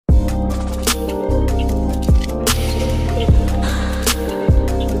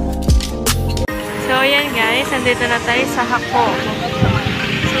nandito na tayo sa Hako.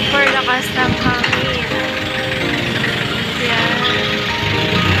 Super lakas ng hangin. Yan.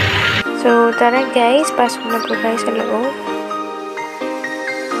 So, tara guys, pasok na po tayo sa loob.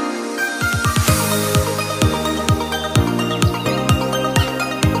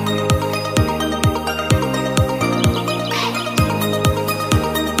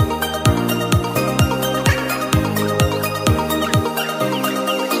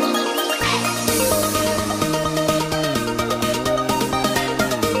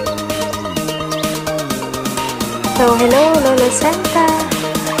 So, hello, Lolo Santa!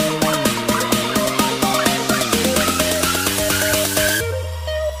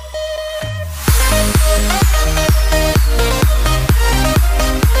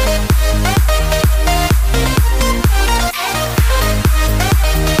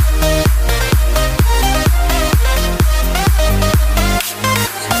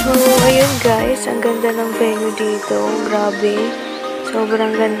 So, ayun guys, ang ganda ng venue dito. Grabe,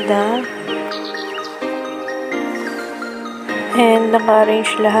 sobrang ganda. And naka-arrange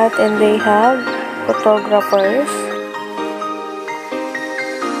lahat and they have photographers.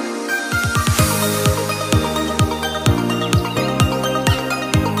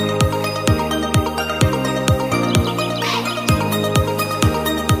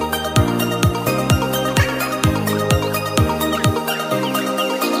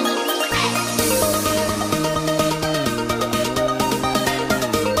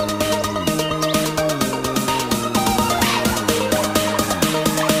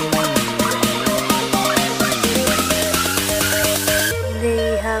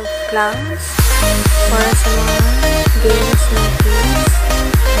 Clowns para sa mga games ng kids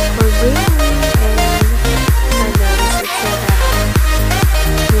for bringing and others, etc.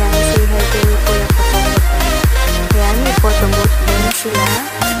 Yan, say hi kayo po yung photographer. Yan, may photo booth din sila.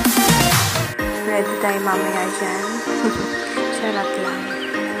 Ready tayo mamaya dyan. Charot lang.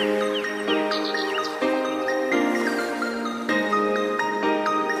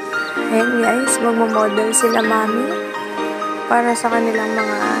 Ayan guys, magmamodel sila mami para sa kanilang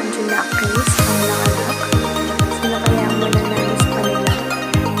mga junakis, kanilang anak. Sila kaya muna namin sa kanila.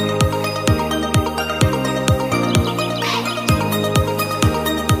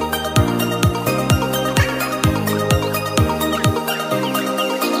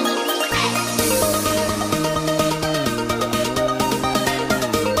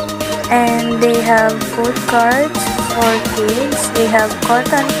 And they have food carts for kids. They have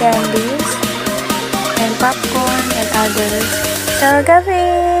cotton candies and popcorn and others. So,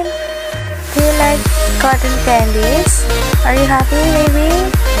 Gavin, do you like cotton candies? Are you happy, baby?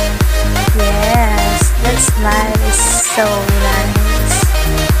 Yes, that smile is so nice.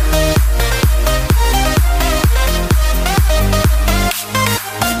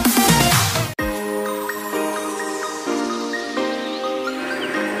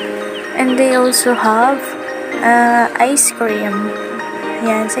 And they also have ice cream.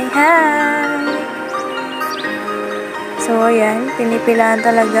 Yan, say hi! So, ayan, pinipilaan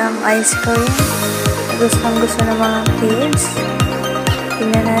talaga ang ice cream. Gusto ng mga kids.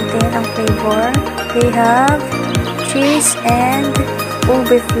 Tingnan natin ang flavor. They have cheese and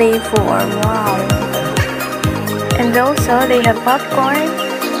ube flavor. Wow! And also, they have popcorn,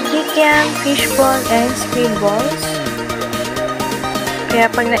 kikiam, fishball, and squid balls. Kaya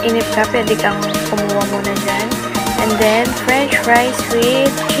pag nainip ka, pwede kang kumuha muna dyan. And then, french fries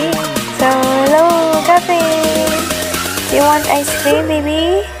with cheese. So, hello, Gavin! Do you want ice cream,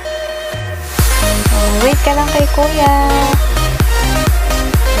 baby? Oh, wait ka lang kay kuya.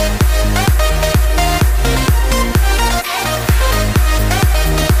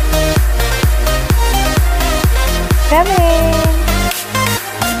 Gavin!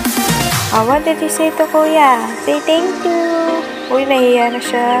 Oh, what did you say to kuya? Say thank you. Uy, nahiya na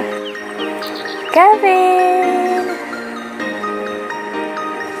siya. Gavin!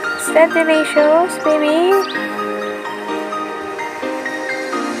 Is that delicious, baby?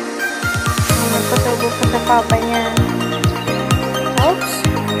 Nagpatubo pa sa papa niya. Oops!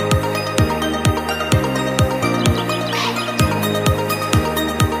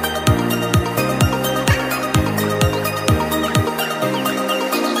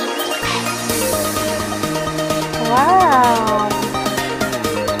 Wow!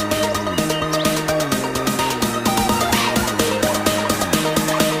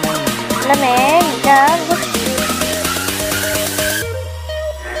 Lamig, Gab.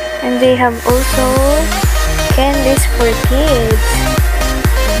 And they have also candies for kids.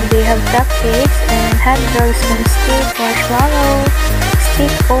 They have cupcakes and hot dogs and stick, marshmallow,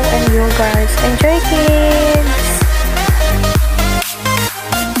 stick, and yogurts. Enjoy, kids!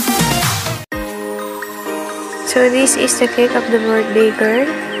 So this is the cake of the birthday girl.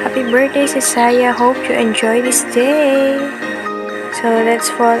 Happy birthday, Cecilia. Hope you enjoy this day. So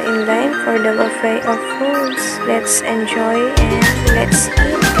let's fall in line for the buffet of foods. Let's enjoy and let's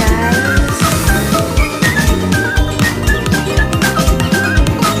eat, guys.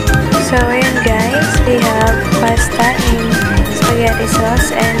 So ayan guys, we have pasta in spaghetti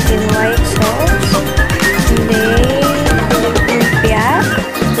sauce and in white sauce. Then lumpia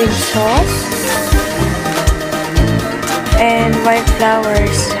with sauce and white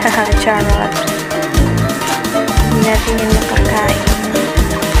flowers. Charot. Hindi natin yung makakain.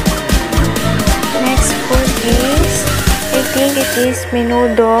 Next food is, I think it is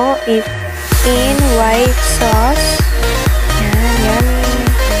menudo in white sauce. Yan, yummy.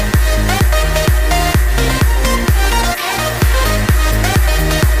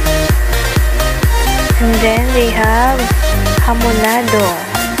 And then they have hamonado.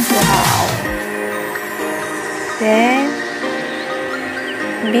 Wow. Then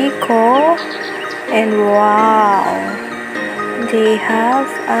biko, and wow, they have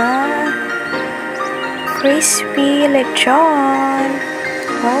a crispy lechon.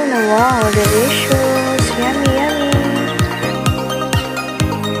 Oh no, wow, delicious, yummy, yummy.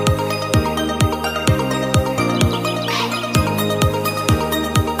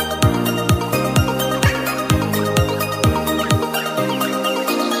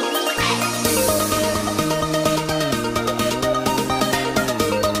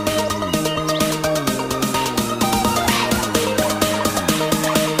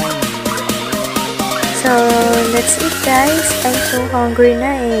 So, let's eat guys. I'm so hungry na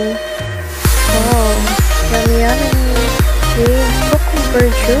eh. Oh, yummy yummy. With cucumber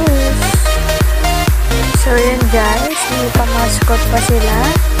juice. So, yan guys. May pamascot pa sila.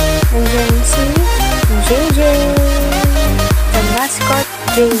 And then si JJ. The mascot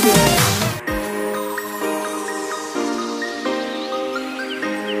JJ.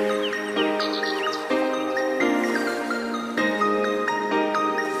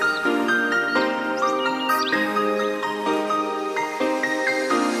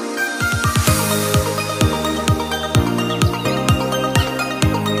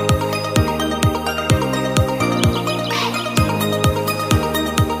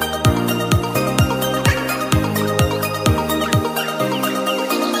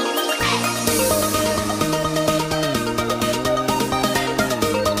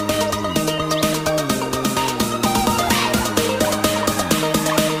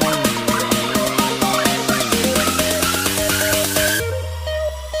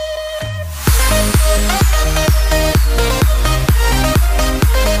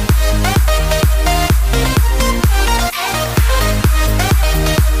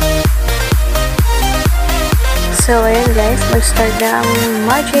 So, ayan guys, mag-start na ang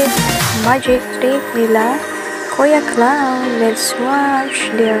magic trick nila, Kuya Clown. Let's watch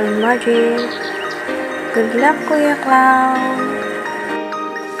their magic. Good luck, Kuya Clown.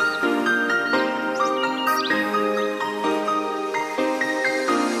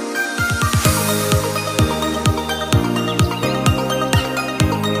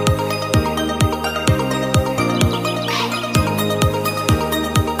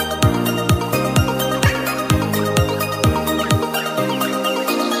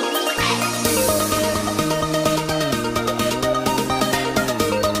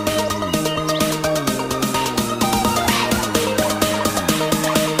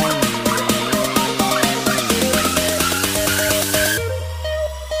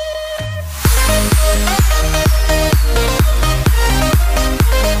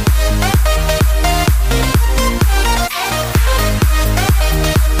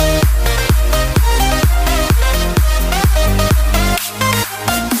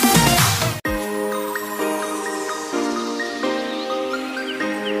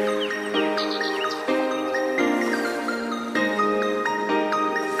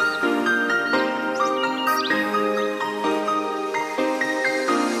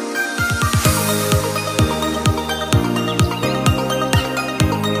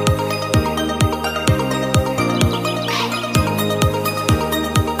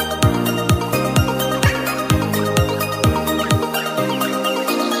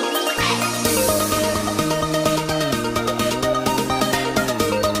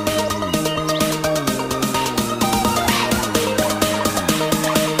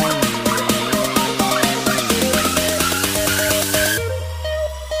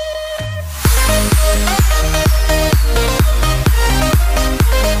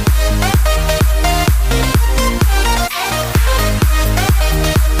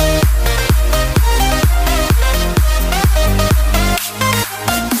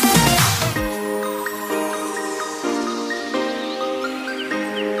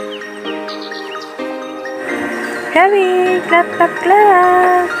 clap, clap,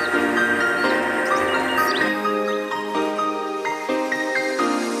 clap.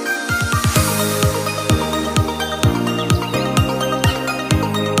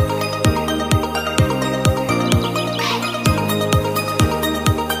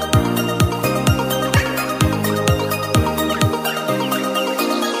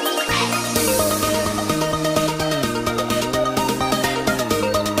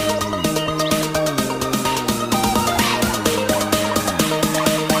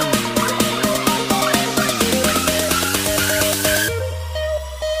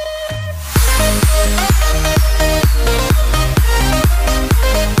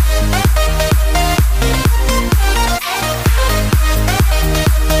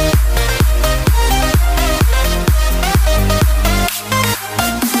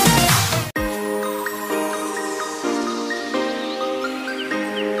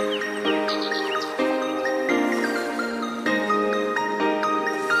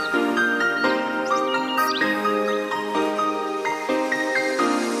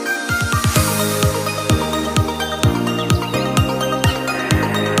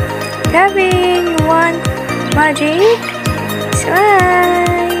 Gavin, you want magic? Smile!